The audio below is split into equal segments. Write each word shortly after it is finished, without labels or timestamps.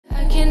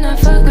I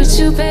fuck with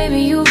you,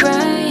 baby, you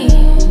right.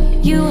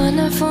 You are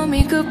not for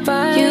me,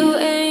 goodbye. You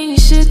ain't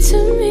shit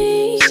to me.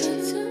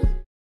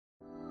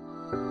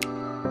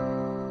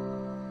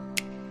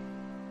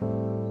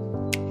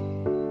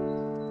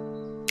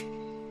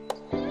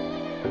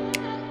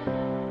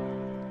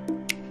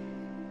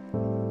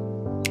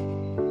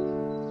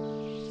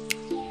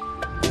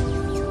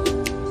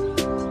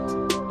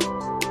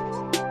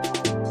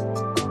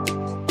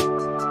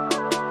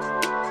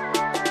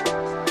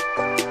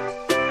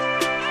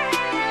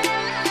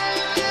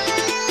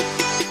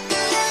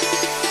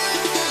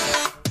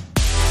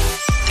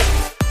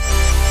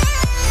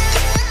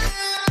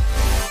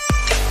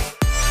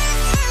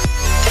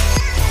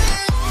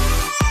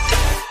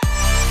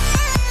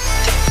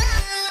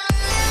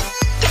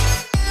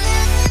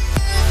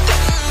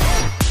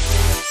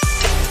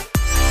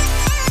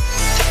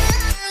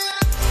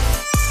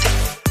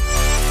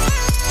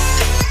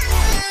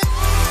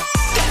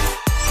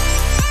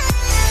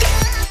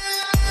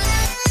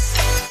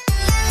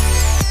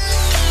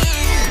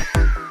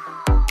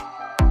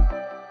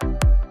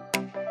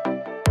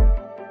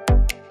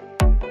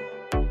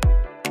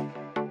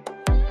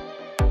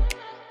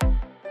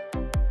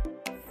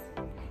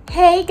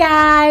 Hey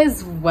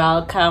guys,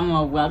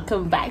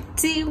 welcome back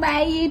to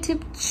my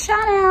YouTube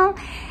channel.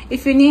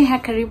 If you're new here,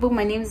 karibu.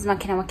 My name is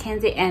Makina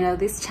Mackenzie, and on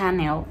this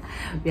channel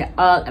we are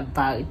all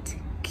about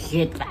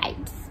good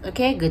vibes.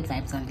 Okay, good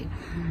vibes only.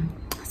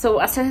 So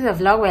I started the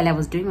vlog while I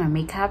was doing my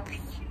makeup.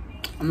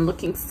 I'm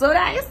looking so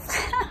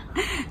nice.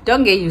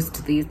 Don't get used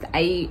to this.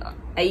 I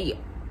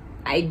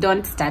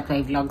don't start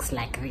my vlogs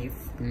like this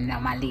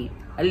normally.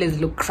 I always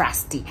look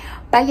crusty,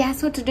 but yeah,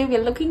 so today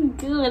we're looking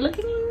good,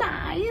 looking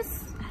nice.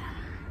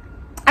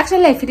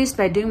 Actually, I finished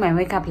by doing my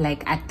makeup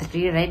like at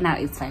 3. Right now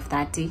it's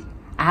 5:30.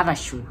 I have a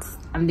shoot.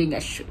 I'm doing a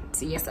shoot.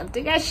 Yes, I'm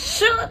doing a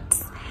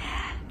shoot.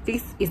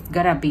 This is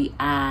gonna be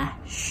a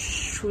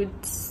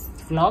shoot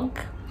vlog.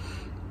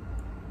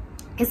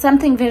 It's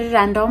something very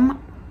random.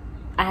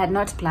 I had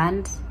not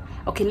planned.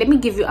 Okay, let me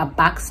give you a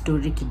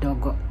backstory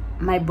kidogo.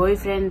 My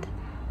boyfriend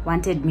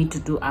wanted me to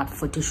do a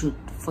photo shoot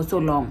for so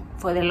long,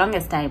 for the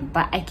longest time,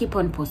 but I keep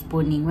on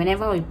postponing.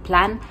 Whenever we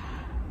plan,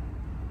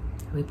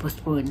 we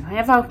postpone.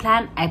 Whenever I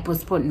plan, I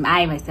postpone.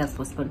 I myself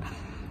postpone.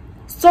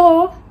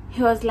 So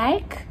he was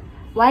like,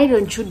 why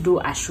don't you do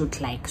a shoot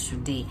like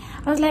today?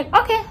 I was like,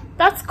 okay,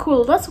 that's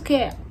cool, that's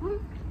okay,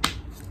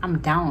 I'm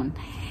down.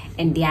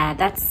 And yeah,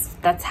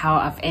 that's how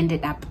I've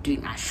ended up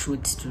doing a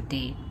shoot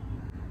today.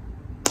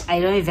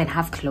 I don't even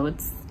have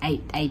clothes.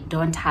 I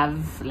don't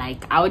have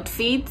like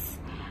outfits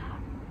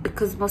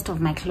because most of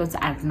my clothes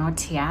are not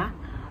here,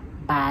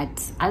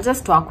 but I'll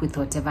just work with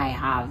whatever I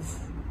have.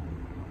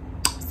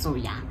 So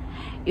yeah,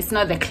 it's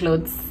not the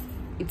clothes,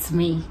 it's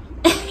me.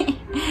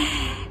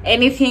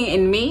 Anything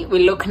in me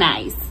will look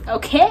nice,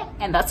 okay?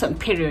 And that's on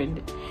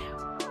period.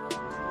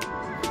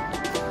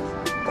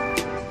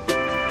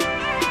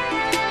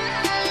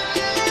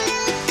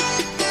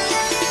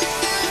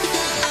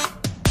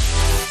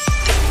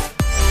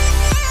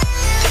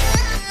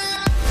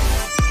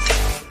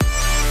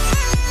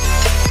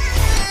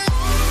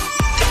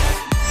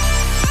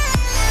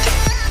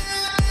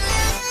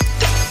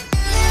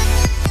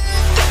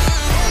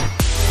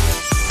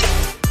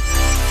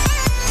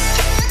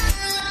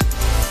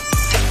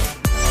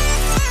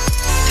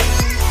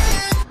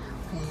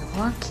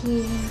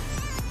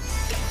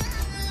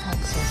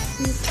 That's a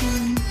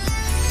sitting.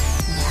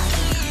 We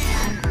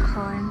have a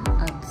corn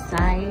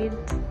outside.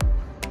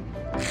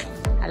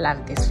 I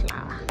love this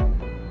flower.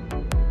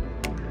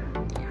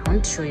 I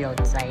won't show you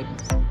outside,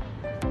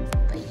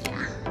 but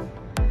yeah,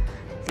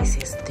 this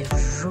is the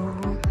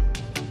room.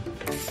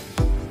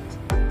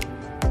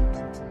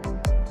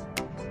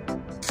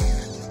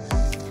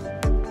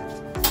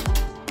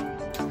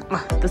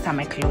 Oh, those are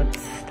my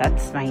clothes.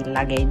 That's my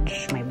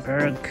luggage, my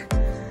bag.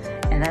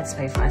 And that's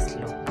my first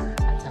look,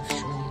 as I've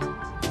shown you.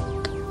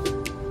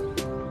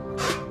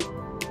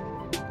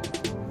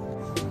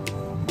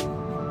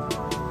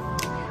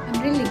 I'm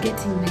really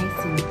getting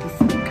nice with this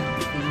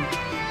makeup thing.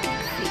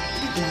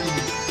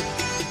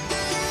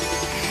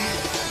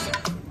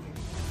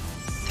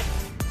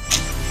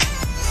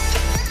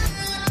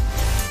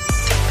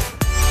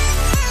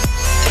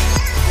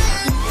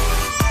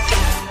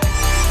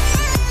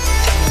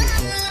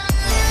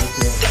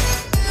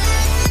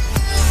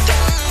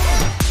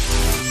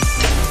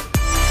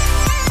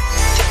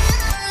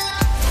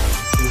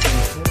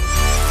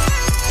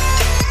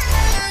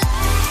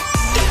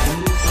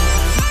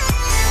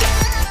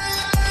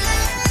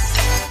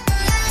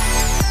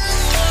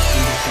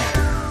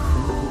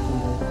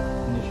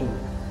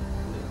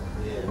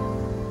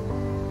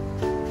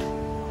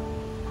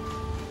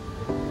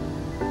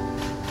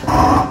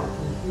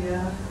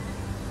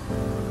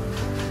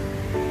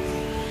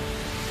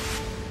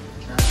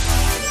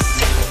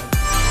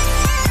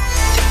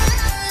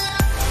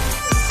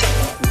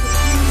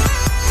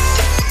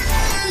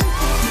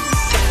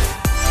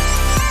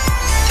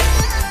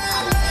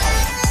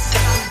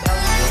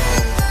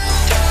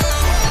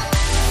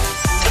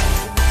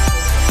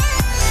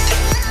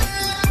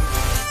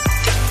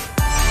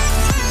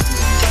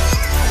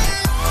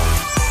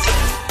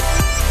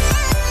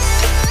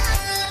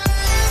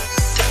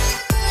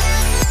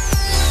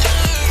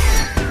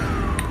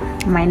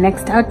 my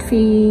next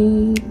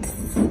outfit.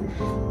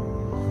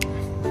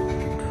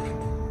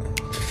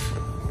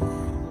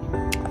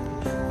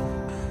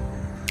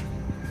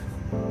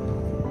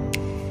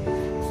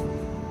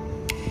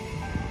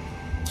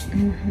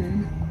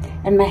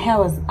 And my hair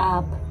was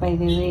up, by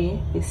the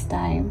way, this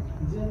time.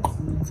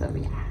 So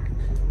yeah.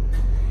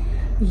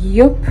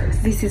 Yup,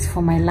 this is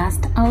for my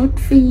last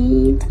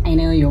outfit. I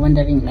know you're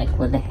wondering like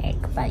what the heck,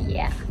 but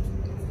yeah.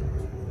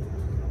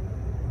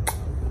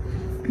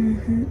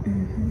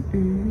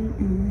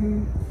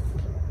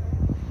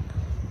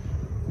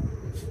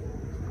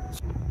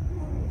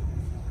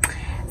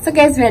 So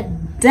guys, we're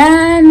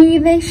done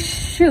with the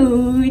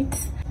shoot.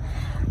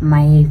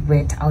 My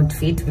wet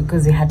outfit,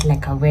 because we had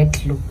like a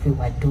wet look we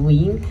were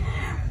doing,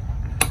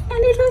 and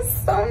it was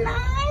so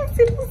nice.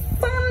 It was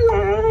so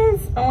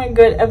nice. Oh my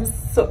god,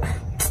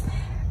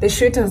 the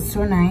shoot was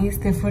so nice.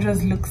 The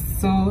photos look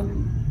so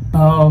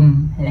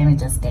bomb, let me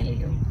just tell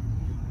you.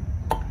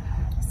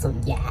 So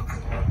yeah,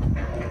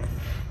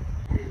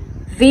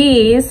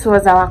 this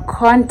was our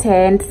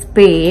content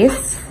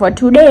space for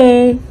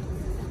today.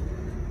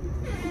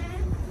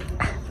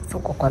 So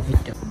kwa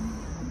video.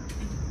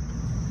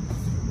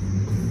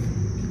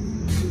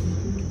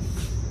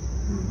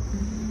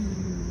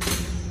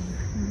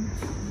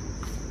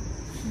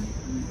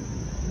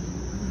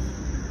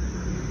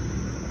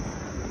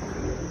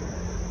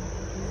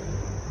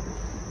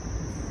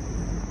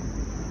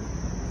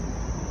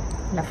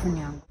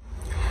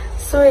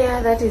 So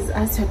yeah, that is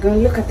us. We're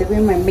going to look at the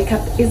way my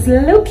makeup is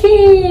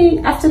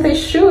looking after the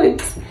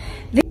shoot.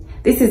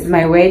 This is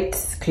my wet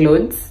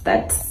clothes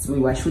that we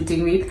were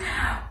shooting with,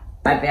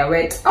 but they're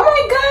wet. Oh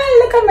my god,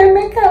 look at my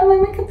makeup. My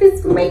makeup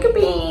is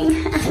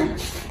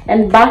makeuping.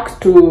 And back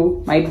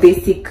to my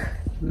basic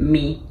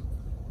me.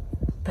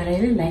 But I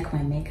really like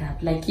my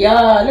makeup. Like, yo,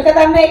 look at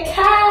that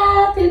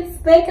makeup. It's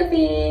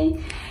makeuping.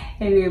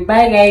 Anyway,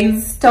 bye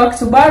guys. Talk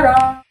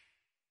tomorrow.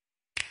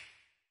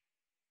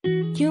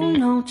 You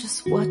know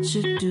just what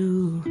you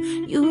do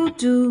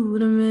to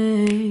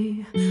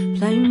me.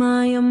 Play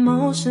my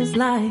emotions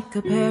like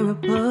a pair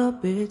of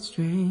puppet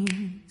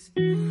strings.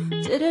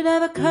 Did it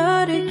ever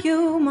occur to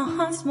you my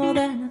heart's more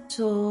than a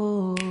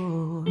toy?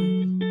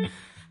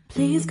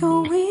 Please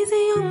go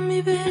easy on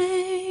me,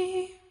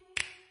 babe.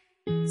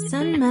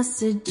 Send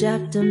message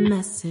after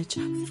message,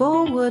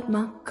 forward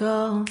my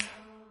calls.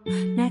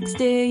 Next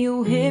day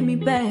you hit me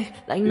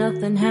back like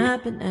nothing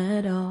happened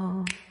at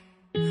all.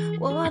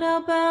 What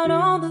about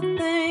all the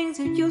things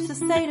you used to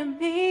say to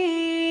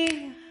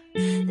me?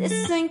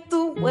 This ain't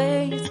the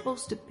way it's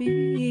supposed to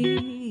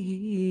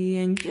be.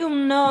 And you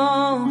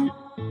know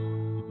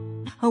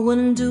I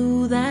wouldn't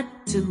do that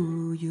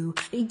to you.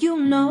 You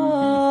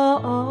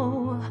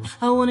know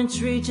I wouldn't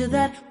treat you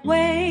that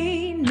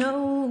way,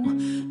 no.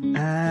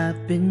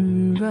 I've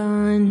been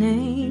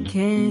running,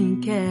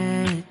 can't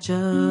catch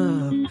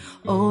up.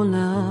 Oh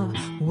love,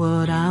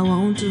 what I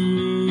won't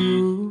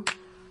do.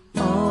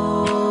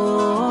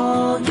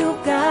 Oh, you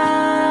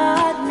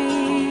got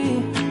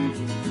me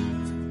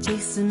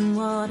chasing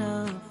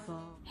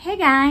waterfall. Hey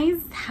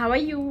guys, how are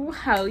you?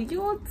 How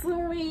you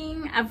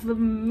doing? I've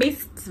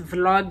missed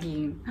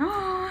vlogging.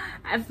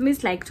 I've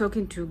missed like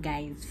talking to you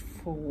guys.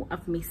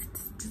 I've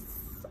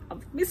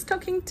missed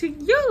talking to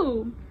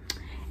you.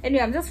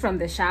 Anyway, I'm just from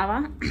the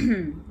shower.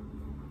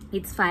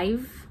 It's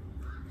 5.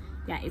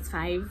 Yeah, it's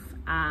 5.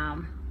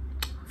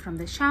 From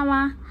the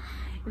shower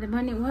in the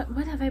morning.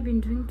 What have I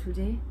been doing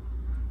today?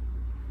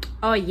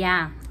 Oh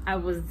yeah, I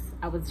was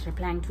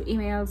replying to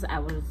emails. I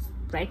was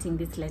writing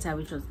this letter,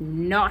 which was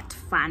not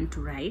fun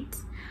to write,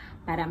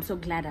 but I'm so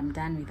glad I'm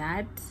done with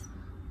that.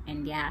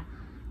 And yeah,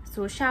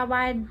 so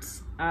showered,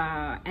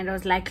 and I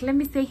was like, let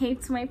me say hey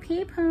to my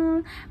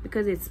people,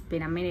 because it's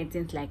been a minute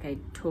since like I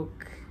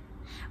took,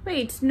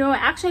 wait, no, I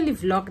actually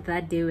vlogged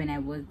that day when I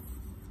was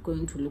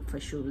going to look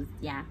for shoes.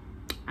 Yeah,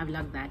 I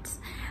vlogged that.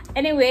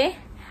 Anyway,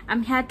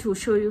 I'm here to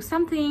show you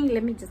something.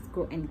 Let me just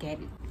go and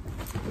get it.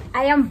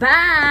 I am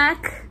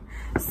back.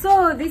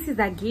 So this is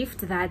a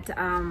gift that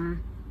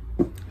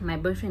my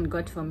boyfriend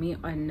got for me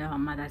on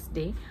Mother's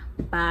Day,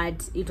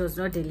 but it was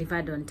not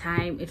delivered on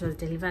time. It was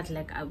delivered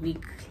like a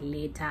week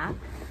later.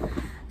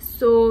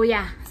 So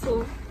yeah,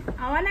 so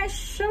I want to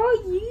show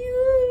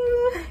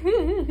you.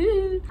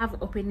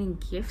 Have opening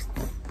gifts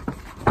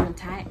on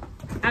time.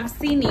 I've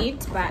seen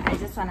it, but I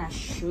just want to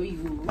show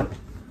you.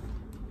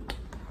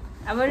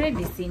 I've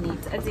already seen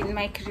it. As in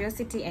my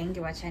curiosity, I had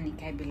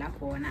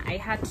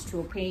to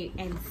open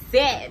and see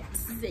it,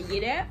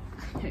 you know.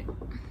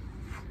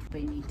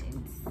 Open it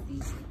and see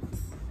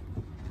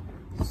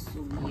it.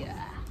 So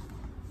yeah.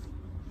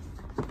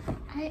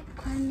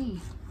 Funny.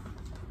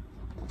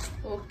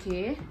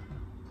 Okay.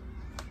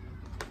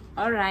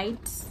 All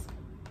right.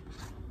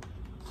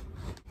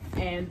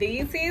 And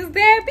this is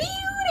the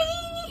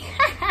beauty.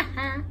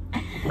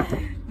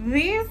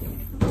 This.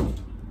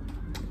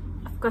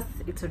 Of course,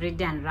 it's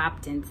already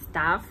unwrapped and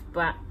stuff,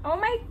 but oh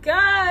my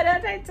god,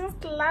 I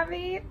just love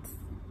it.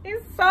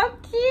 It's so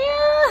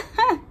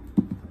cute.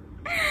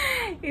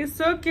 It's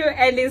so cute,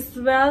 and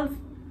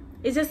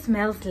it just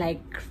smells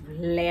like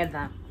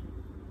leather.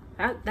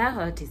 That's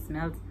how it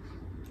smells,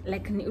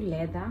 like new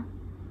leather.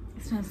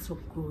 It smells so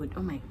good.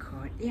 Oh my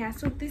god. Yeah,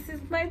 so this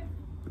is my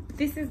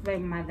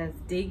Mother's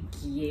Day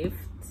gift.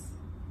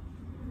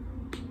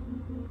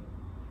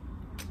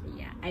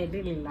 Yeah, I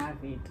really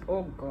love it.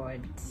 Oh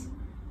god,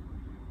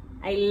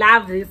 I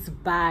love this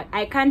bag.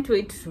 I can't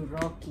wait to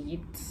rock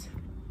it.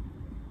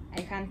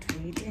 I can't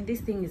wait. And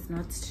this thing is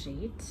not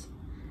straight.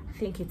 I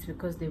think it's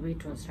because the way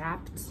it was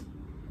wrapped.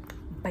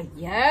 But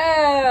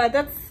yeah,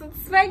 that's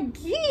my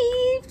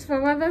gift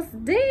for Mother's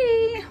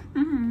Day.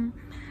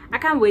 I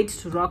can't wait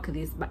to rock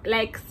this, but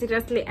like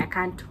seriously, I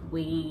can't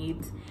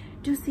wait.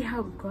 Do you see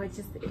how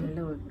gorgeous it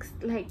looks?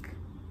 Like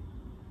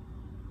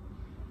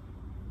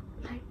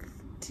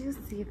do you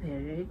see the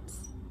red?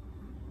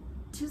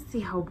 Do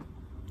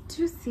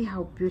you see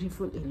how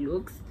beautiful it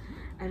looks?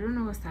 I don't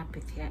know what's up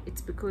with here.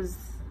 It's because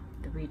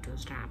the way it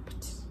was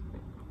wrapped.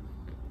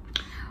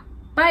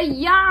 But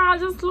yeah,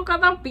 just look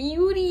at the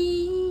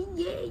beauty.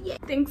 Yeah.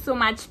 Thanks so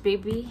much,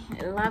 baby.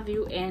 I love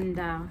you, and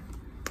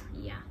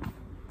yeah,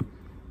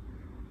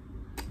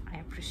 I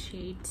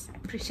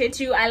appreciate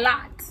you a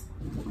lot.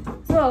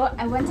 So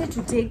I wanted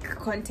to take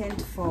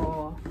content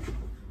for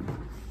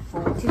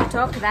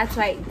TikTok. That's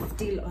why it's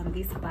still on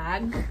this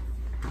bag.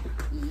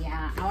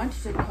 Yeah, I want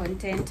to take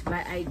content,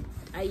 but I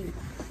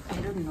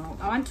don't know.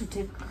 I want to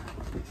take.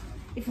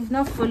 If you've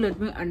not followed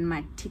me on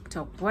my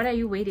TikTok, what are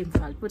you waiting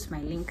for? I'll put my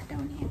link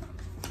down here.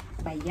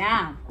 But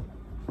yeah,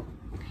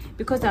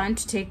 because I want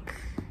to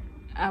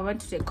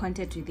take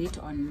content with it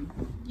on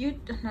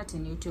not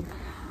on YouTube,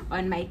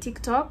 on my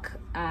TikTok,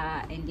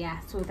 and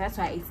yeah, so that's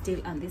why it's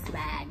still on this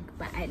bag.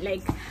 But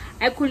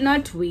I could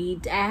not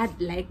wait. I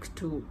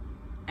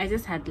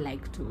just had to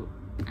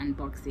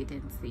unbox it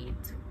and see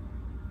it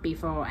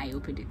before I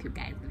opened it with you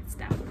guys and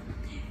stuff.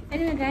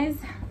 Anyway, guys,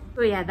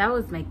 so yeah, that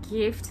was my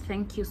gift.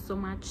 Thank you so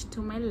much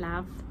to my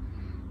love.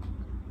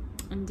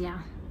 And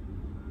yeah,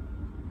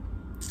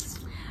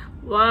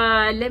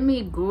 well, let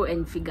me go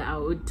and figure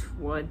out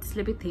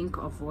let me think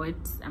of what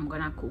I'm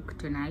gonna cook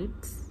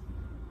tonight.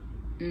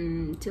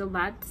 Till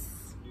that,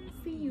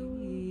 see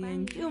you.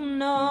 Bye. You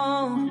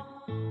know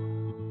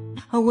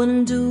I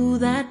wouldn't do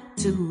that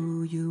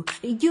to you.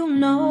 You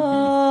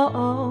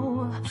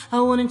know I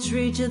wouldn't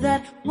treat you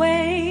that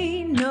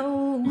way.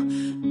 No,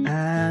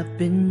 I've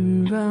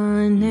been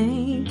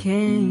running,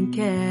 can't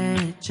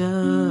catch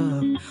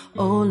up.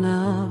 Oh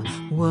love,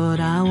 what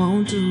I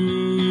won't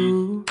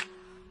do.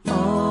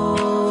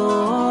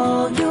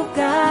 Oh, you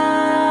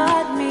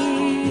got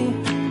me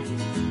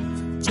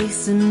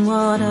chasing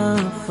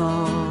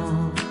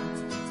waterfalls.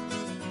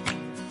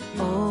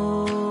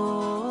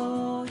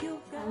 Oh, you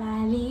got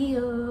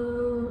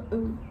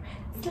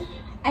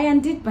I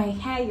undid my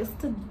hair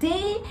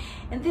yesterday,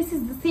 and this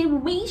is the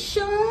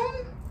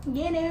situation,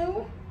 you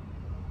know.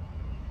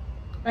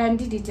 I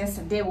undid it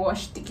yesterday,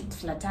 washed it,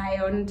 flat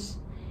ironed.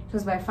 It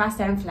was my first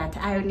time flat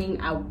ironing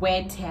a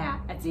wet hair,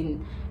 as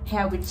in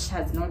hair which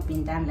has not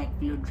been done like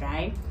blow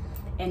dry.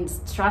 And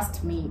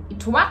trust me,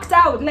 it worked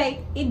out.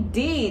 Like it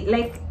did.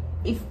 Like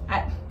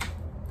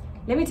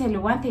let me tell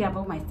you one thing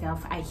about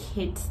myself. I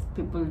hate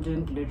people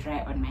doing blow dry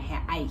on my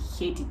hair. I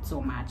hate it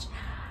so much.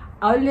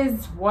 I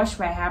always wash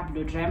my hair,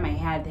 blow dry my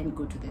hair, then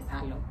go to the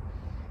salon.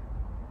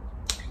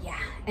 Yeah,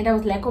 and I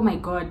was like, oh my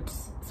god,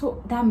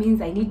 so that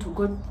means I need to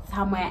go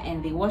somewhere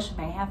and they wash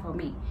my hair for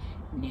me?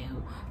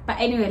 No.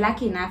 But anyway,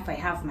 lucky enough, I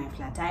have my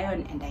flat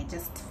iron, and I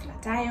just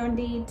flat ironed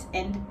it,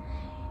 and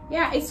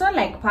yeah, it's not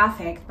like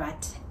perfect,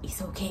 but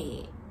it's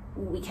okay.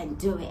 We can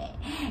do it.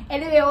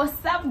 Anyway,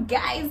 what's up,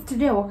 guys?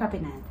 Today I woke up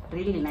in a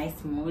really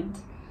nice mood.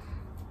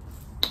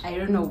 I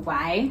don't know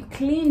why.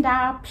 Cleaned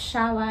up,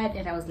 showered,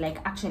 and I was like,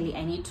 actually,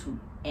 I need to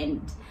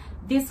end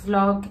this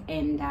vlog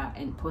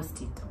and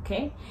post it.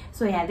 Okay,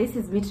 so yeah, this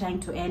is me trying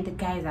to end.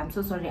 Guys, I'm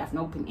so sorry I've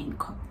not been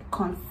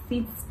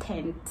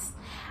consistent.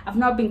 I've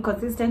not been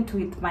consistent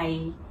with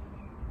my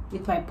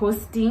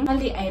posting.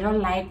 Only I don't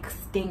like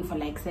staying for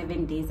like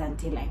 7 days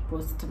until I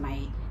post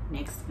my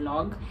next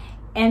vlog,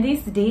 and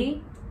this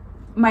day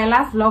my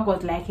last vlog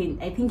was like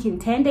I think in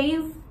 10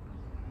 days.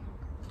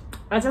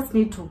 I just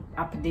need to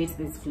update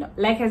this vlog.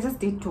 Like I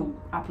just need to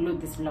upload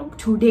this vlog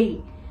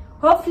today.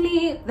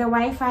 Hopefully the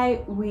Wi-Fi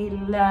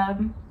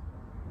will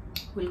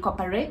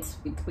cooperate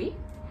with me.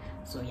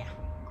 So yeah.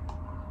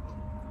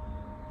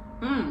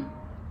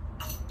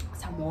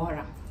 Some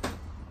water.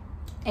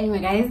 Anyway,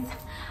 guys,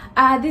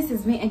 this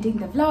is me ending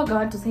the vlog. I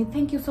want to say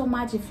thank you so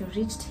much if you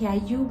reached here.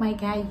 You, my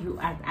guy, you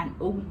are an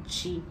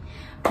OG.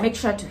 Make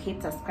sure to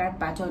hit subscribe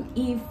button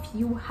if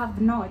you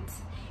have not.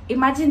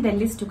 Imagine the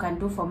least you can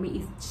do for me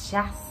is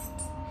just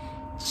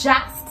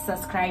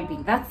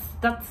subscribing. That's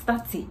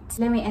it.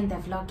 Let me end the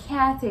vlog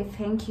here. Say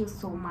thank you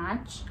so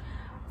much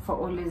for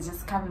always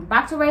just coming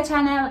back to my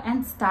channel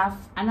and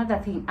stuff. Another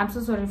thing, I'm so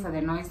sorry for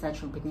the noise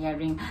that you've been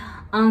hearing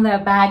on the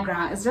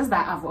background. It's just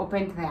that I've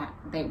opened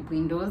the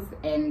windows,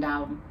 and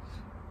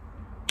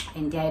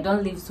yeah, I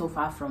don't live so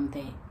far from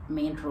the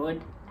main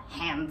road,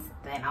 hence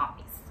the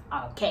noise.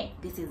 Okay,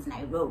 this is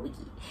Nairobi.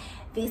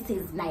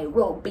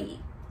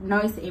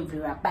 Noise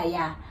everywhere. But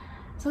yeah,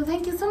 So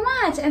thank you so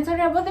much, and sorry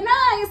about the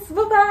noise.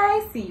 Bye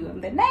bye. See you in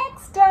the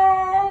next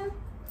time.